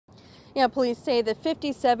Yeah, police say the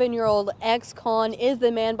 57-year-old ex-con is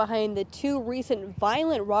the man behind the two recent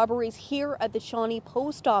violent robberies here at the Shawnee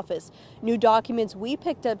post office. New documents we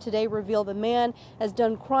picked up today reveal the man has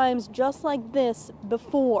done crimes just like this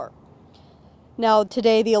before. Now,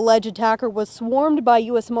 today, the alleged attacker was swarmed by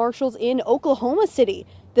U.S. Marshals in Oklahoma City.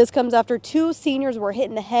 This comes after two seniors were hit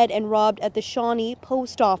in the head and robbed at the Shawnee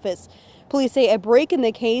post office. Police say a break in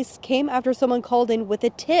the case came after someone called in with a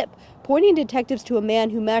tip, pointing detectives to a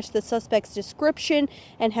man who matched the suspect's description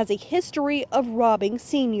and has a history of robbing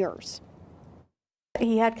seniors.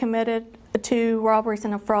 He had committed 2 robberies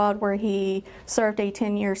and a fraud where he served a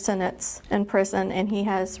 10-year sentence in prison, and he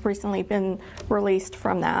has recently been released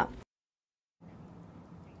from that.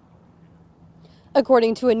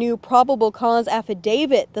 According to a new probable cause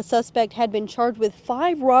affidavit, the suspect had been charged with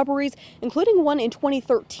 5 robberies, including one in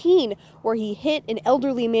 2013, where he hit an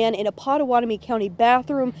elderly man in a Pottawatomie County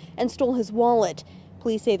bathroom and stole his wallet.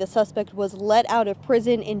 Police say the suspect was let out of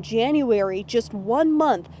prison in January, just 1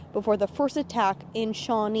 month before the first attack in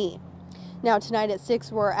Shawnee. Now tonight at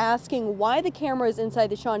 6, we're asking why the cameras inside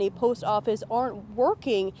the Shawnee post office aren't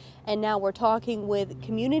working. And now we're talking with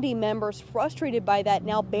community members frustrated by that,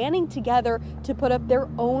 now banding together to put up their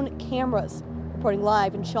own cameras. Reporting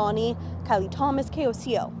live in Shawnee, Kylie Thomas,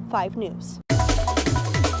 KOCO 5 News.